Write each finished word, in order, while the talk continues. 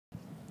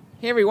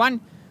Hey everyone,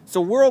 so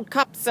World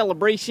Cup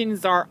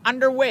celebrations are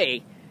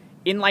underway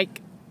in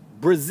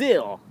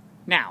Brazil.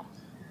 Now,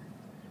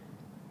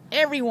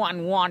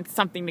 everyone wants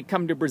something to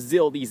come to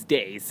Brazil these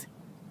days,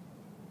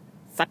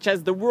 such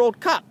as the World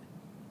Cup.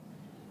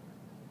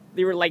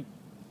 They were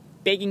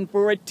begging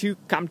for it to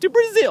come to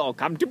Brazil,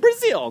 come to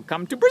Brazil,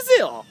 come to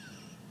Brazil.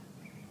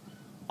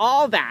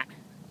 All that.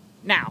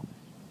 Now,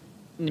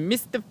 in the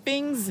midst of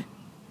things,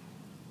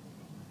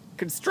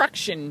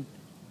 construction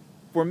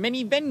for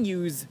many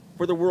venues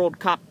for the World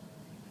Cup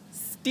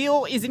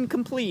still isn't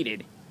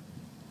completed.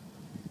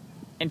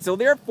 And so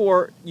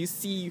therefore, you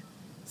see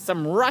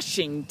some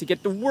rushing to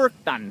get the work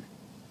done,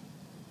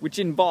 which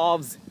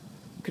involves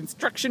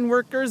construction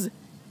workers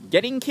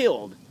getting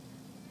killed,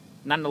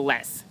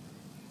 nonetheless.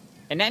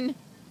 And then,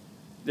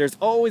 there's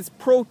always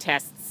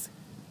protests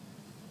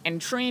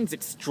and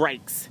transit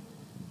strikes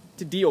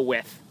to deal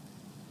with.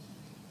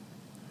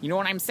 You know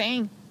what I'm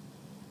saying?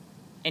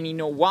 And you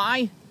know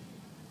why?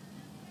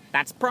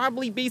 That's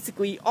probably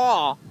basically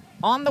all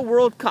on the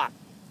World Cup.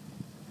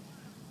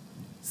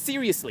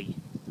 Seriously.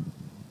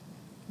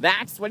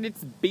 That's what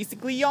it's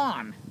basically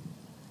on.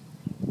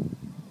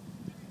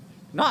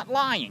 Not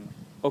lying,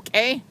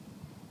 okay?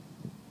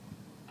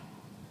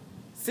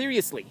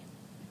 Seriously.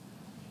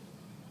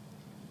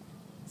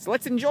 So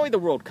let's enjoy the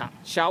World Cup,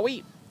 shall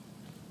we?